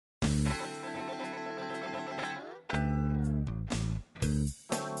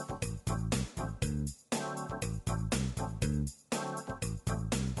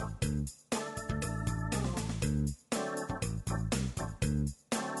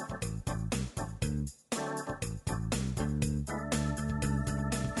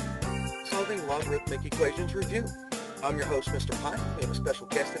Solving Logarithmic Equations Review. I'm your host, Mr. Pine. We have a special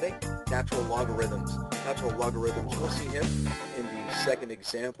guest today, natural logarithms. Natural logarithms, we'll see him in the second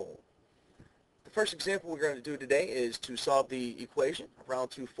example. The first example we're going to do today is to solve the equation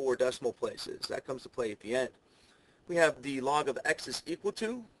round to 4 decimal places. That comes to play at the end. We have the log of x is equal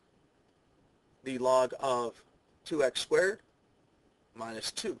to the log of 2x squared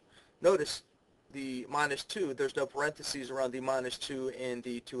minus 2. Notice the minus 2, there's no parentheses around the minus 2 in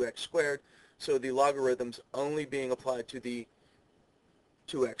the 2x squared, so the logarithm's only being applied to the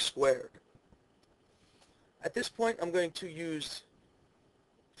 2x squared. At this point, I'm going to use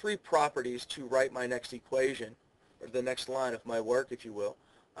 3 properties to write my next equation, or the next line of my work, if you will.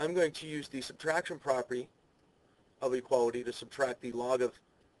 I'm going to use the subtraction property of equality to subtract the log of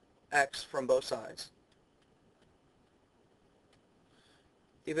x from both sides.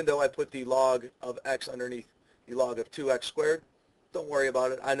 Even though I put the log of x underneath the log of 2x squared, don't worry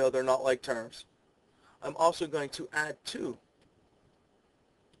about it. I know they're not like terms. I'm also going to add 2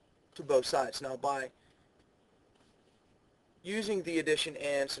 to both sides. Now, by using the addition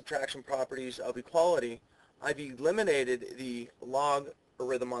and subtraction properties of equality, I've eliminated the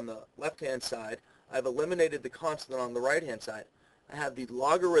logarithm on the left-hand side. I've eliminated the constant on the right-hand side. I have the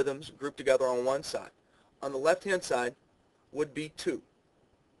logarithms grouped together on one side. On the left-hand side would be 2.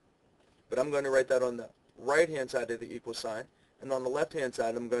 But I'm going to write that on the right-hand side of the equal sign. And on the left-hand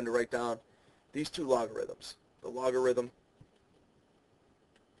side, I'm going to write down these 2 logarithms. The logarithm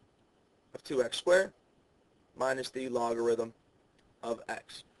of 2x squared minus the logarithm of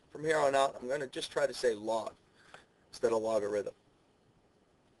x. From here on out, I'm going to just try to say log instead of logarithm.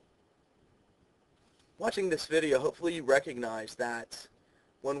 Watching this video, hopefully you recognize that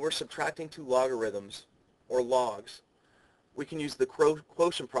when we're subtracting 2 logarithms, or logs, we can use the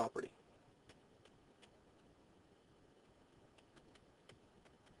quotient property.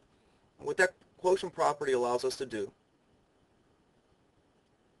 What that quotient property allows us to do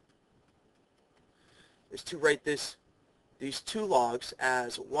is to write these 2 logs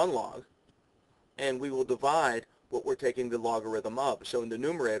as one log, and we will divide what we're taking the logarithm of. So in the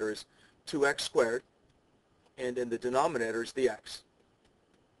numerator is 2x squared, and in the denominator is the x.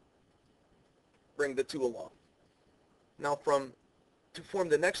 Bring the 2 along. Now to form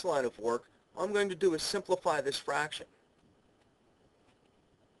the next line of work, all I'm going to do is simplify this fraction.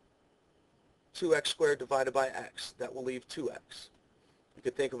 2x squared divided by x. That will leave 2x. You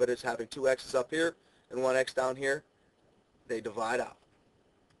could think of it as having 2 x's up here and 1 x down here. They divide out.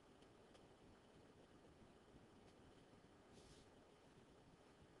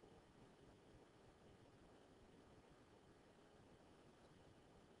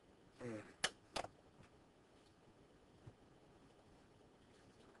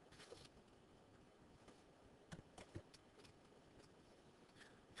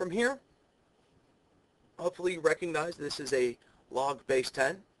 From here, hopefully you recognize this is a log base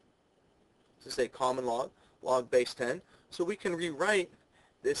 10. This is a common log base 10. So we can rewrite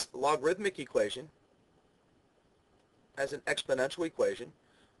this logarithmic equation as an exponential equation.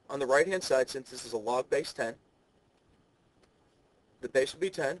 On the right-hand side, since this is a log base 10, the base will be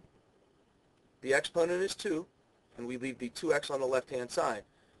 10, the exponent is 2, and we leave the 2x on the left-hand side.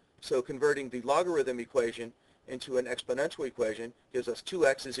 So converting the logarithm equation into an exponential equation gives us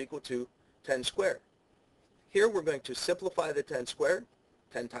 2x is equal to 10 squared. Here we're going to simplify the 10 squared.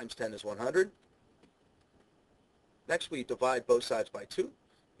 10 times 10 is 100. Next we divide both sides by 2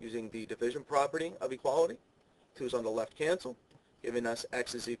 using the division property of equality. 2's on the left cancel, giving us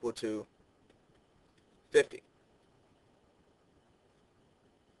x is equal to 50.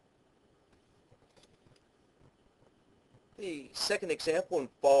 The second example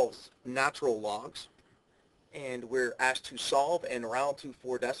involves natural logs, and we're asked to solve and round to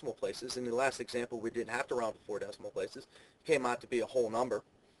 4 decimal places. In the last example, we didn't have to round to 4 decimal places. It came out to be a whole number.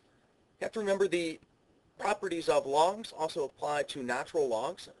 You have to remember the properties of logs also apply to natural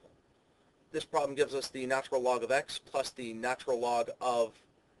logs. This problem gives us the natural log of x plus the natural log of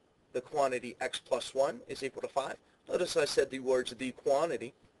the quantity x plus 1 is equal to 5. Notice I said the words the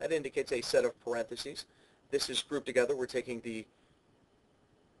quantity. That indicates a set of parentheses. This is grouped together. We're taking the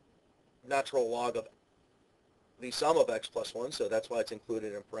natural log of the sum of x plus 1, so that's why it's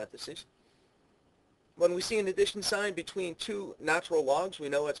included in parentheses. When we see an addition sign between 2 natural logs, we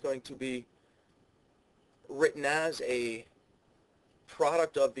know it's going to be written as a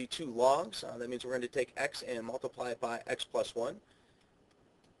product of the 2 logs. That means we're going to take x and multiply it by x plus 1.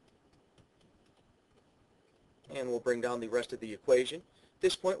 And we'll bring down the rest of the equation. At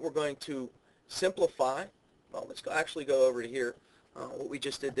this point, we're going to simplify. Well, let's actually go over to here. What we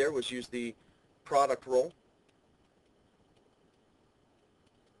just did there was use the product rule.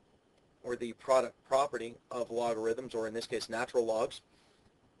 or the product property of logarithms, or in this case natural logs,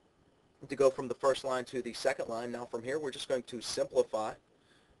 to go from the first line to the second line. Now from here we're just going to simplify,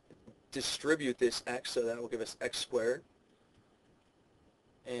 distribute this x, so that will give us x squared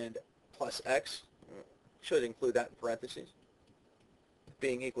and plus x, should include that in parentheses,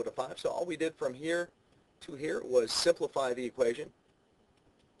 being equal to 5. So all we did from here to here was simplify the equation.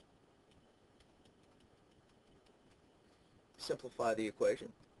 Simplify the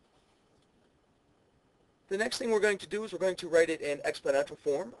equation. The next thing we're going to do is we're going to write it in exponential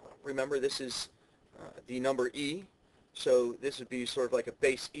form. Remember, this is the number e, so this would be sort of like a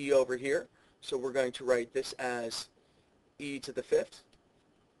base e over here. So we're going to write this as e to the 5th.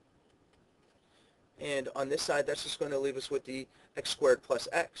 And on this side, that's just going to leave us with the x squared plus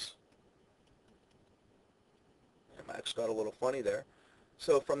x. And my x got a little funny there.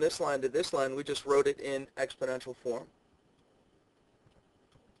 So from this line to this line, we just wrote it in exponential form.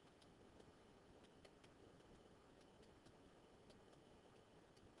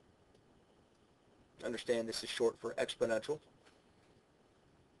 Understand this is short for exponential.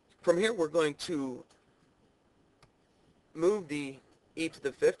 From here, we're going to move the e to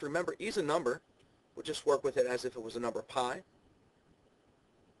the 5th. Remember, e is a number. We'll just work with it as if it was a number pi.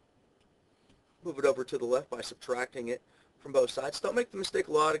 Move it over to the left by subtracting it from both sides. Don't make the mistake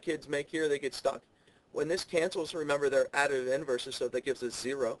a lot of kids make here. They get stuck. When this cancels, remember they're additive inverses, so that gives us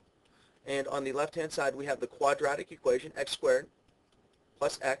 0. And on the left-hand side, we have the quadratic equation, x squared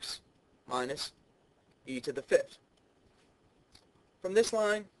plus x minus e to the 5th. From this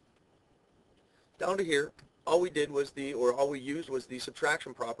line down to here, all we used was the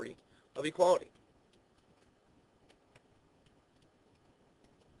subtraction property of equality.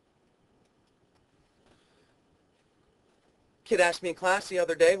 Kid asked me in class the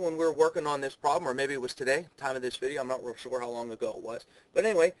other day when we were working on this problem, or maybe it was today, time of this video, I'm not real sure how long ago it was. But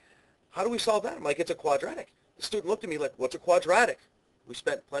anyway, how do we solve that? I'm like, it's a quadratic. The student looked at me like, what's a quadratic? We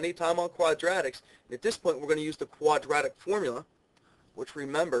spent plenty of time on quadratics, and at this point we're going to use the quadratic formula, which,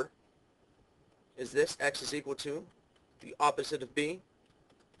 remember, is this: x is equal to the opposite of b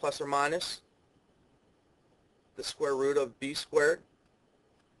plus or minus the square root of b squared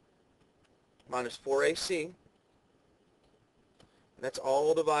minus 4ac. And that's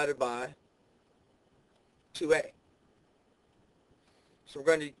all divided by 2a. So we're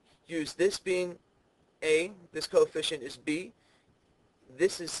going to use this being a, this coefficient is b,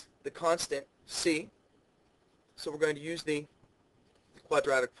 this is the constant c, so we're going to use the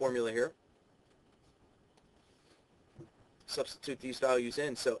quadratic formula here. Substitute these values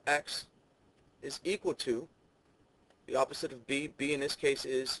in, so x is equal to the opposite of b, b in this case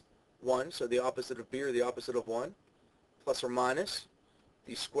is 1, so the opposite of b or the opposite of 1, plus or minus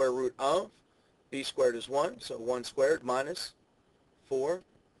the square root of b squared is 1, so 1 squared minus 4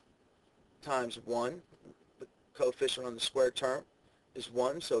 times 1, the coefficient on the squared term is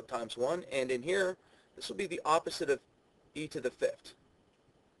 1, so times 1, and in here this will be the opposite of e to the 5th.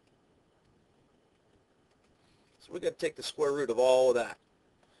 So we're going to take the square root of all of that,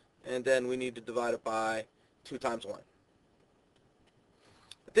 and then we need to divide it by 2 times 1.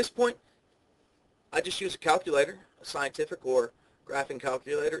 At this point, I just use a calculator, a scientific or graphing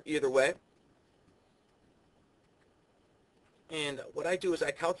calculator, either way. And what I do is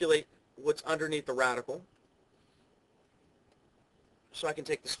I calculate what's underneath the radical, so I can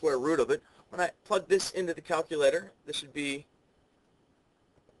take the square root of it. When I plug this into the calculator, this would be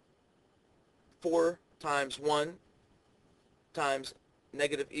 4 times 1 times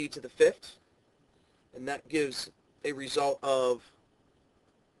negative e to the 5th, and that gives a result of,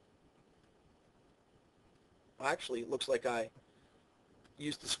 actually it looks like I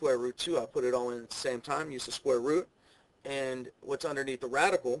used the square root too. I put it all in at the same time, use the square root, and what's underneath the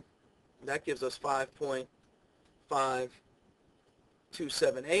radical, that gives us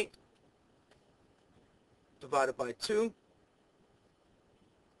 5.5278 divided by 2.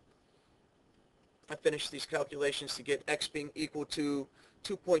 I finished these calculations to get x being equal to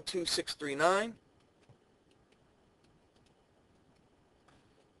 2.2639,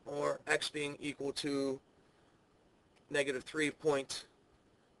 or x being equal to negative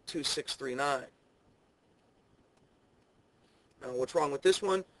 3.2639. Now what's wrong with this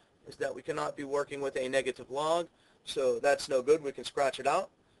one is that we cannot be working with a negative log, so that's no good. We can scratch it out.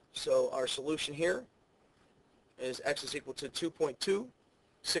 So our solution here is x is equal to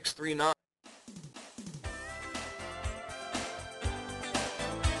 2.2639.